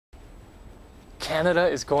Canada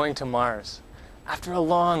is going to Mars. After a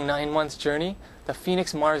long 9-month journey, the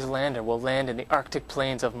Phoenix Mars lander will land in the Arctic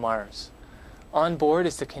plains of Mars. On board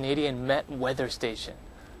is the Canadian Met Weather Station.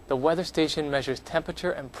 The weather station measures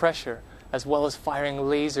temperature and pressure, as well as firing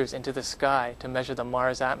lasers into the sky to measure the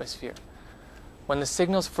Mars atmosphere. When the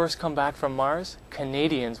signals first come back from Mars,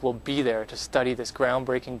 Canadians will be there to study this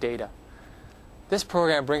groundbreaking data. This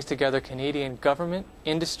program brings together Canadian government,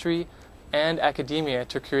 industry, and academia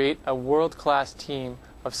to create a world-class team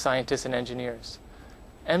of scientists and engineers.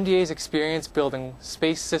 MDA's experience building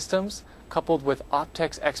space systems, coupled with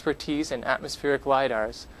Optech's expertise in atmospheric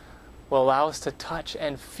lidars, will allow us to touch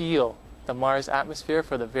and feel the Mars atmosphere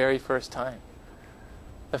for the very first time.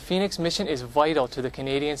 The Phoenix mission is vital to the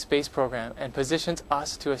Canadian space program and positions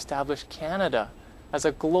us to establish Canada as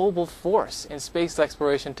a global force in space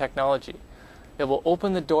exploration technology. It will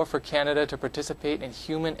open the door for Canada to participate in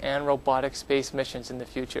human and robotic space missions in the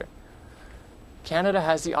future. Canada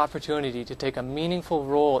has the opportunity to take a meaningful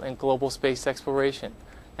role in global space exploration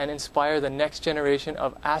and inspire the next generation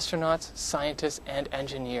of astronauts, scientists, and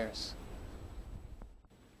engineers.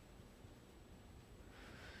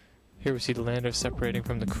 Here we see the lander separating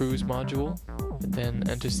from the cruise module. It then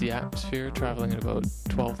enters the atmosphere, traveling at about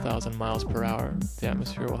 12,000 miles per hour. The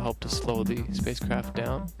atmosphere will help to slow the spacecraft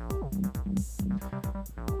down.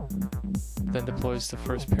 Then deploys the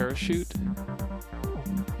first parachute.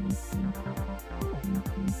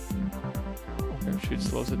 Parachute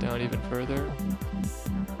slows it down even further.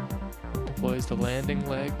 Deploys the landing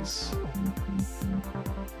legs.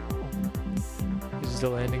 Uses the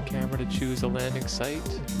landing camera to choose a landing site.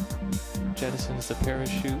 Jettisons the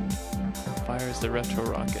parachute and fires the retro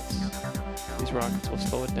rockets. These rockets will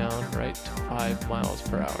slow it down right to 5 miles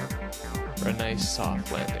per hour for a nice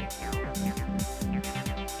soft landing.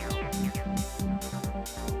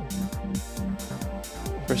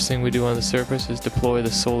 First thing we do on the surface is deploy the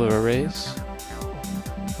solar arrays,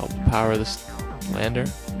 help power this lander.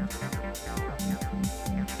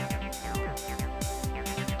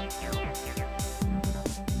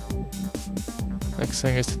 Next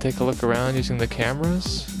thing is to take a look around using the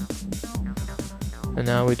cameras. And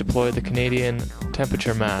now we deploy the Canadian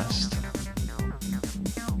temperature mast.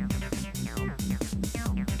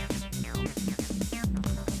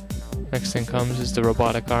 Next thing comes is the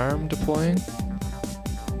robotic arm deploying.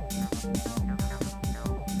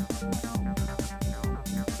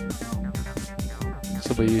 This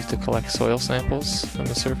will be used to collect soil samples from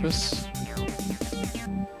the surface.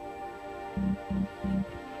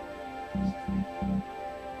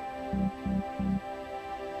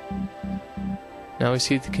 Now we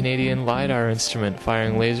see the Canadian LiDAR instrument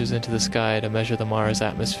firing lasers into the sky to measure the Mars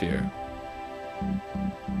atmosphere.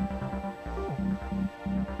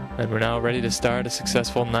 And we're now ready to start a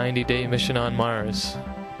successful 90-day mission on Mars.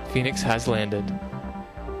 Phoenix has landed.